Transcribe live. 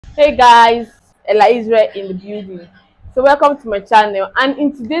Hey guys, Ella Israel in the building. So welcome to my channel, and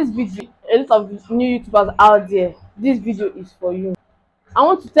in today's video, a lot of new YouTubers out there, this video is for you. I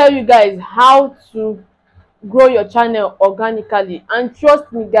want to tell you guys how to grow your channel organically, and trust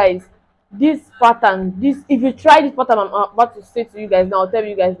me guys, this pattern, this if you try this pattern I'm about to say to you guys now, I'll tell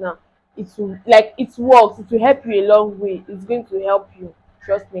you guys now, it works. It will help you a long way. It's going to help you,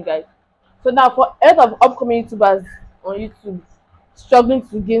 trust me guys. So now, for a lot of upcoming YouTubers on YouTube struggling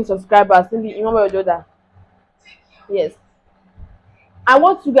to gain subscribers, maybe in one way or the other, yes, I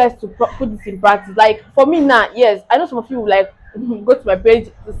want you guys to put this in practice. Like for me now, yes, I know some of you will like go to my page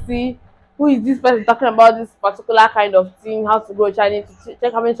to see who is this person talking about this particular kind of thing, how to grow a channel, to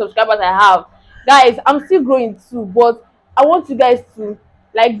check how many subscribers I have. Guys, I'm still growing too, but I want you guys to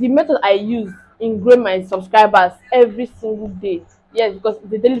like the method I use in growing my subscribers every single day. Yes, because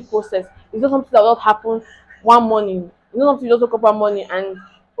it's a daily process. It's not something that will not happen one morning. It's not something you just wake up one morning and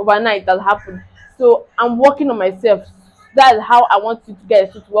overnight that'll happen. So I'm working on myself. That's how I want you to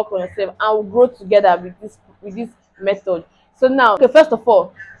guys to work on yourself, and we'll grow together with this method. So now, okay, first of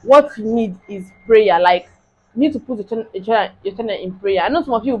all, what you need is prayer. Like, you need to put your channel in prayer. I know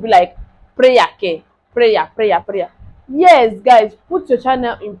some of you will be like, prayer, okay? Prayer. Yes, guys, put your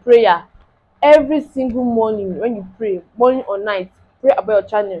channel in prayer every single morning. When you pray, morning or night, pray about your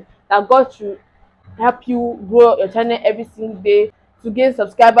channel, that God should help you grow your channel every single day, to gain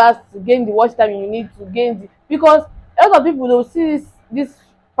subscribers, to gain the watch time you need, to gain the, because a lot of people will see this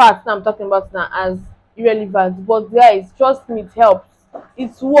part that I'm talking about now as irrelevant, but guys, trust me, it helps.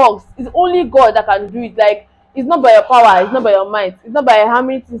 It works. It's only God that can do it. Like, it's not by your power, it's not by your might, it's not by how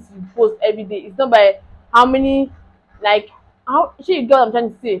many things you post every day, it's not by how many, like, how she get what I'm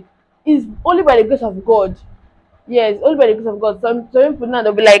trying to say. It's only by the grace of God. Yes, only by the grace of God. Some people now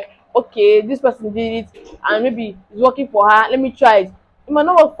they'll be like, okay, this person did it and maybe it's working for her. Let me try it. It might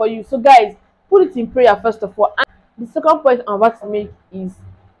not work for you. So guys, put it in prayer first of all. And the second point I'm about to make is,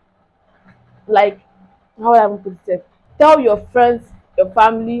 like, how I even put it. Tell your friends, your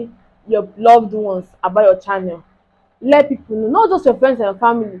family, your loved ones about your channel. Let people know, not just your friends and your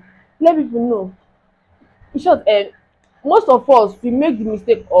family. Let people know. In short, most of us we make the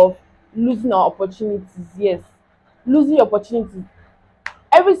mistake of losing our opportunities. Yes, losing opportunities.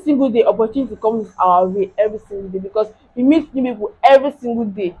 Every single day opportunity comes our way, every single day, because we meet new people every single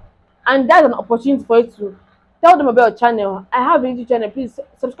day, and that's an opportunity for you to tell them about your channel. I have a YouTube channel, please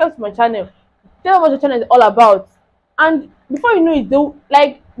subscribe to my channel. Tell them what your channel is all about, and before you know it, they'll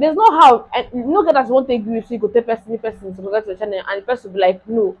like, there's no how, and no get that won't take you if you go tell person subscribe to your channel and the person will be like,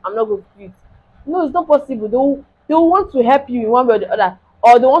 no, I'm not going to do it. No, it's not possible. They'll want to help you in one way or the other,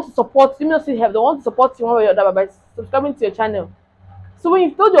 or they want to support you. Not say help, they want to support you in one way or the other by subscribing to your channel. So when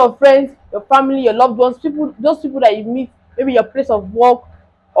you've told your friends, your family, your loved ones, people, those people that you meet, maybe your place of work,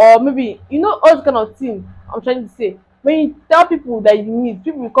 or maybe you know all this kind of thing I'm trying to say. When you tell people that you meet,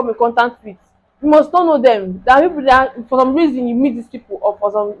 people you come in contact with, you must not know them. There are people that for some reason you meet these people, or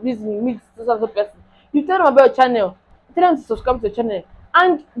for some reason you meet this other person. You tell them about your channel, you tell them to subscribe to your channel,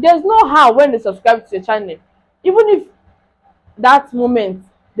 and there's no how when they subscribe to your channel, even if that moment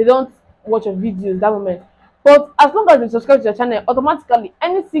they don't watch your videos that moment, but as long as you subscribe to your channel, automatically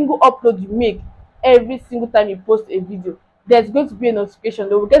any single upload you make, every single time you post a video, there's going to be a notification.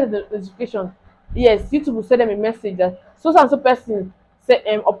 They will get a notification. Yes, YouTube will send them a message that so and so person said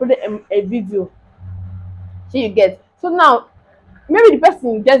uploaded a video. So you get, so now maybe the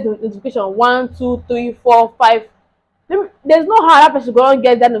person gets the notification 1, 2, 3, 4, 5. There's no how that person go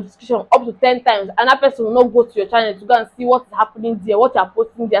get that notification up to 10 times, and that person will not go to your channel to go and see what is happening there, what you are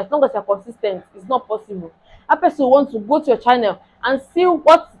posting there. As long as you're consistent, it's not possible. That person will want to go to your channel and see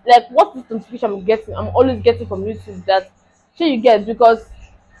what this notification I'm getting. I'm always getting from YouTube, that sure you get, because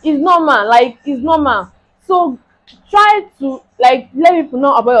it's normal. Like, it's normal. So try to like let people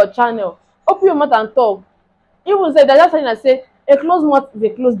know about your channel. Open your mouth and talk. Even say that something that say a closed mouth is a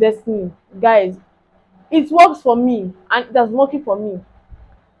closed destiny. Guys, it works for me and it has working for me.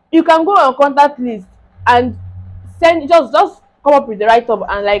 You can go on contact list and send, just come up with the write up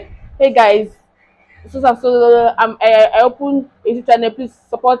and like, hey guys, I open a YouTube channel, please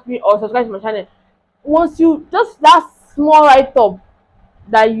support me or subscribe to my channel. Once you just that small write up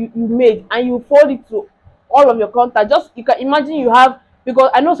that you made and you forward it to all of your contact, just you can imagine you have,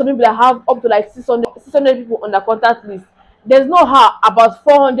 because I know some people that have up to like 600 people on the contact list. There's no how about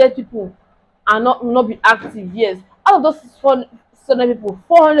 400 people and not be active. Yes, out of those 400 people,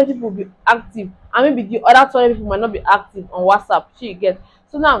 400 people will be active, and maybe the other 200 people might not be active on WhatsApp. You get,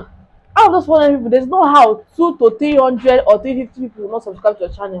 so now out of those 400 people, there's no how 2 to 300 or 350 people will not subscribe to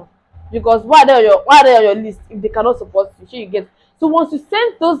your channel, because why are they on your list if they cannot support you? You get, So once you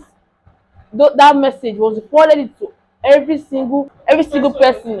send that message, once you forward it to every single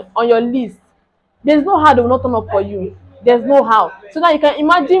person on your list, there's no how they will not turn up for you. There's no how. So now you can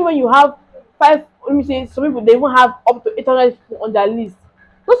imagine when you have five, let me say, some people they even have up to 800 people on their list.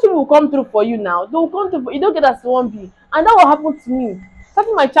 Those people will come through for you now. They will come through for you. Don't get as one be. And that will happen to me.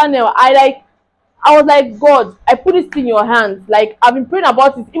 Starting my channel, I was like, God, I put this thing in your hands. Like, I've been praying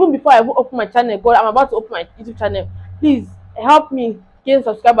about it even before I even open my channel. God, I'm about to open my YouTube channel. Please help me gain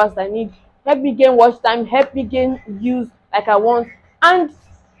subscribers I need. Help me gain watch time. Help me gain views like I want. And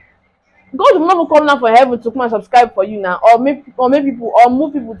God will not come down for heaven to come and subscribe for you now, or make people or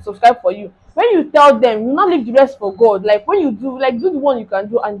move people to subscribe for you. When you tell them, you not leave the rest for God. Like when you do, like do the one you can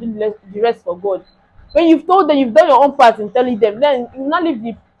do and do the rest for God. When you've told them you've done your own part in telling them, then you not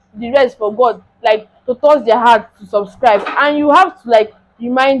leave the rest for God, like to touch their heart to subscribe. And you have to like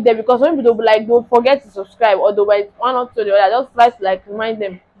remind them, because some people they'll forget to subscribe, or they'll like one or two or the other. Just try to like remind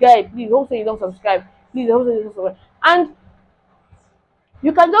them, guy, please don't say you don't subscribe. Please don't say you don't subscribe. And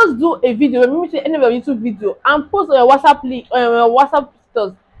you can just do a video, maybe say any of your YouTube video, and post on your WhatsApp link or your WhatsApp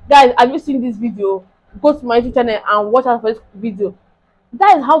status. Guys, have you seen this video? Go to my YouTube channel and watch out for this video.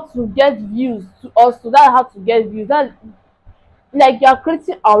 That is how to get views to also. That is how to get views. That like you are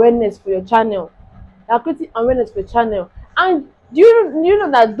creating awareness for your channel. You are creating awareness for your channel. And do you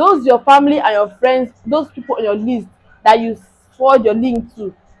know that those your family and your friends, those people on your list that you forward your link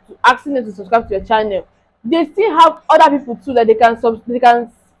to asking them to subscribe to your channel, they still have other people too that they can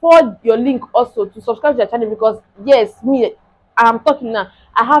forward your link also to subscribe to your channel. Because yes, me, I'm talking now,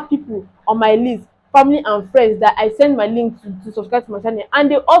 I have people on my list, family and friends, that I send my link to subscribe to my channel,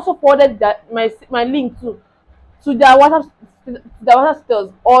 and they also forwarded that my link to their WhatsApp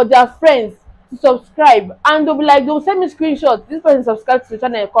status or their friends to subscribe. And they'll send me screenshots, this person subscribed to the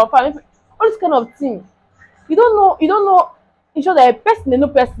channel, confirm all this kind of thing. You don't know. In short, that a person they know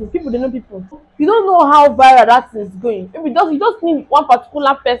person, people they know people. You don't know how viral that thing is going. If you just need one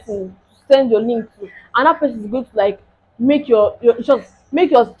particular person to send your link to, and that person is going to like make your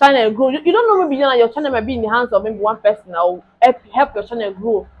channel grow. You don't know, maybe your channel might be in the hands of maybe one person that will help your channel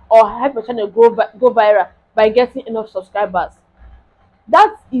grow, or help your channel go viral by getting enough subscribers.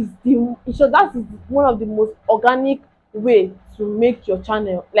 That is one of the most organic way to make your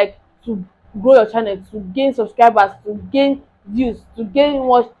channel, like to grow your channel, to gain subscribers, to gain views, to gain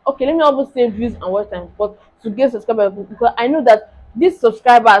watch. Okay, let me not even say views and watch time, but to gain subscribers, because I know that this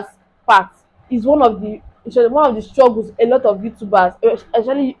subscribers part is one of the struggles a lot of YouTubers,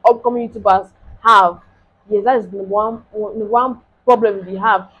 especially upcoming YouTubers, have. Yes, that is the one problem we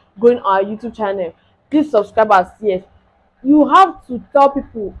have growing our YouTube channel. These subscribers, yes, you have to tell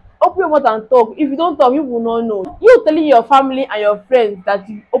people, open your mouth and talk. If you don't talk, you will not know. You telling your family and your friends that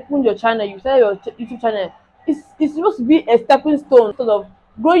you opened your channel, you started your YouTube channel, it's supposed to be a stepping stone sort of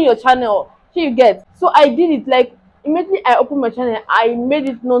growing your channel. So you get. So I did it. Like immediately I opened my channel, I made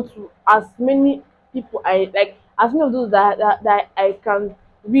it known to as many people as many of those that I can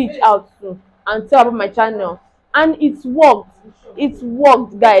reach out to and tell about my channel. And it's worked. It's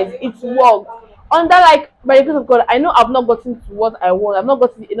worked, guys. It's worked. Under like by the grace of God, I know I've not gotten to what I want. I've not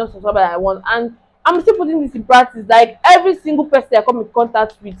gotten enough subscribers I want, and I'm still putting this in practice. Like every single person I come in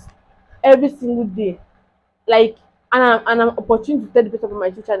contact with, every single day, like and I'm opportunity to tell the person about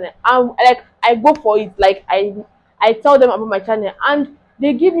my YouTube channel. I go for it. Like I tell them about my channel, and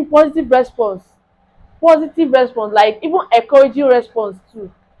they give me positive response, like even encouraging response too.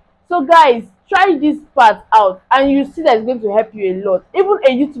 So guys, try this part out and you see that it's going to help you a lot. Even a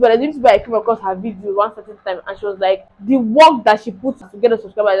YouTuber I came across her video one certain time, and she was like, the work that she put to get a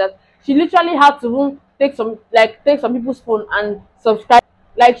subscriber, that she literally had to take some people's phone and subscribe.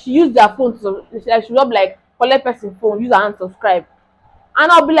 Like she used their phone to like she would like collect person's phone, use her hand subscribe. And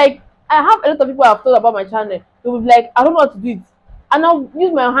I'll be like, I have a lot of people I've told about my channel. They will be like, I don't know how to do it. And I'll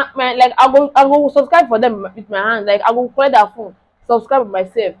use my hand, like I'll go subscribe for them with my hand. Like I will collect their phone, subscribe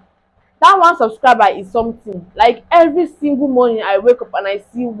myself. That one subscriber is something. Like every single morning I wake up and I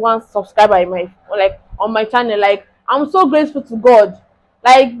see one subscriber in on my channel. Like I'm so grateful to God.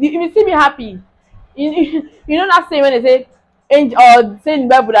 Like if you see me happy, you know that saying when they say or say in the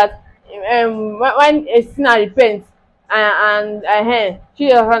Bible that when a sinner repents and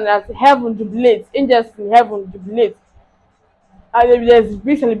that heaven jubilates, angels in heaven jubilate. There's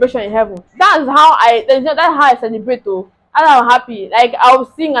big celebration in heaven. That's how I celebrate. Oh, and I'm happy. Like I'll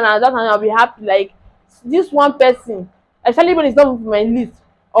sing and I'll be happy. Like this one person, especially when it's not from my list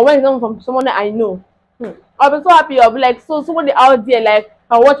or when it's not from someone that I know. I'll be so happy. I'll be like, so somebody out there like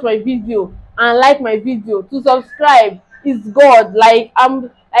can watch my video and like my video to subscribe is God. Like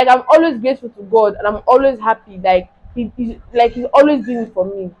I'm always grateful to God, and I'm always happy. Like he's always doing it for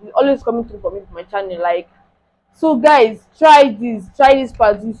me. He's always coming through for me for my channel. Like, so guys, try this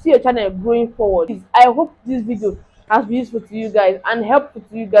part. You see your channel growing forward. Please, I hope this video has been useful to you guys and helpful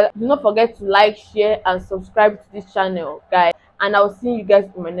to you guys. Do not forget to like, share and subscribe to this channel, guys, and I'll see you guys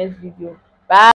in my next video. Bye.